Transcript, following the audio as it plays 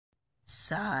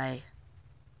Sigh.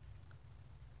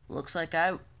 Looks like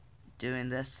I'm doing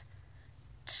this.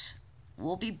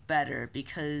 We'll be better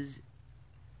because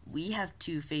we have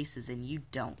two faces and you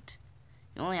don't.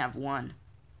 You only have one.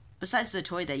 Besides the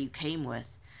toy that you came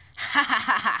with. Ha ha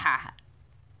ha ha ha.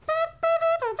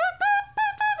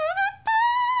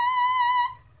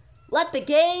 Let the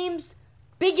games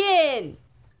begin!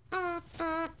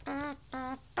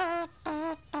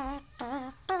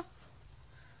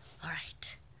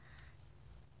 Alright.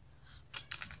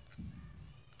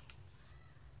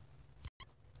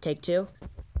 Take two.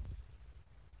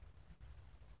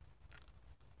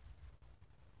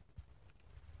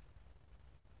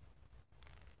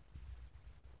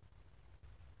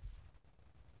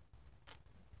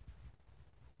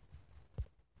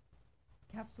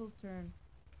 Capsule's turn.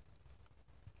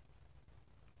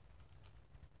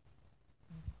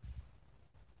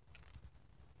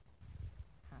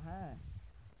 Haha.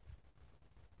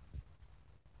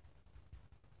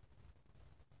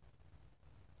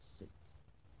 Shit.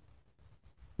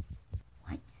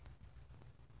 What?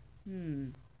 Are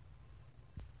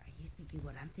you thinking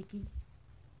what I'm thinking?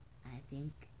 I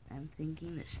think I'm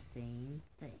thinking the same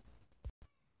thing.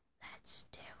 Let's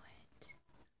do it.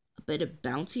 A bit of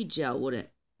bouncy gel wouldn't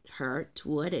hurt,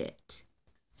 would it?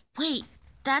 Wait,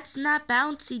 that's not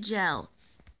bouncy gel.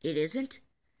 It isn't?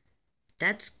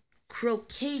 That's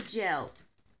croquet gel.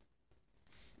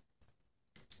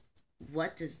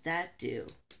 What does that do?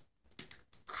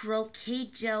 Croquet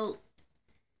gel,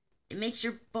 it makes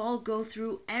your ball go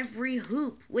through every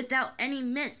hoop without any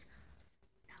miss.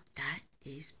 Now that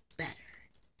is better.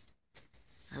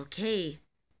 Okay,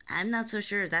 I'm not so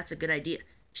sure if that's a good idea.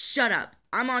 Shut up.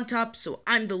 I'm on top, so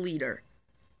I'm the leader.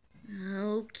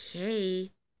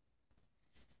 Okay.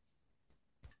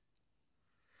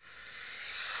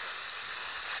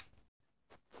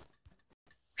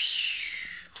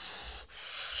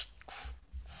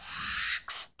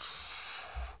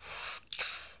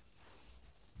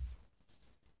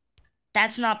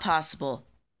 That's not possible.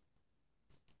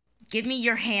 Give me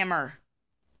your hammer.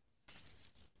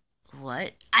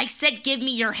 What? I said give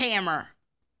me your hammer.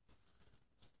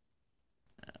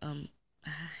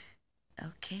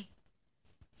 Okay.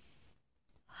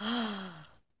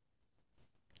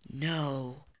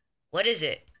 No. What is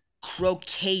it?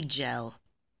 Croquet gel.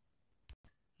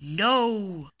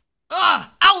 No. Ugh!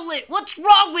 Owlet, what's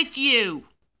wrong with you?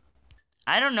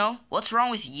 I don't know. What's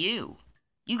wrong with you?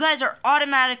 You guys are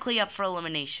automatically up for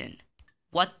elimination.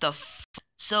 What the f?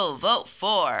 So vote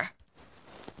for.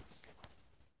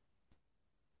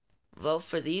 Vote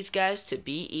for these guys to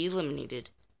be eliminated.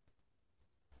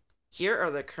 Here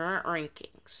are the current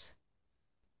rankings.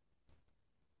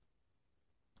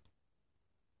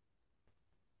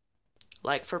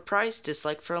 Like for prize,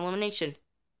 dislike for elimination.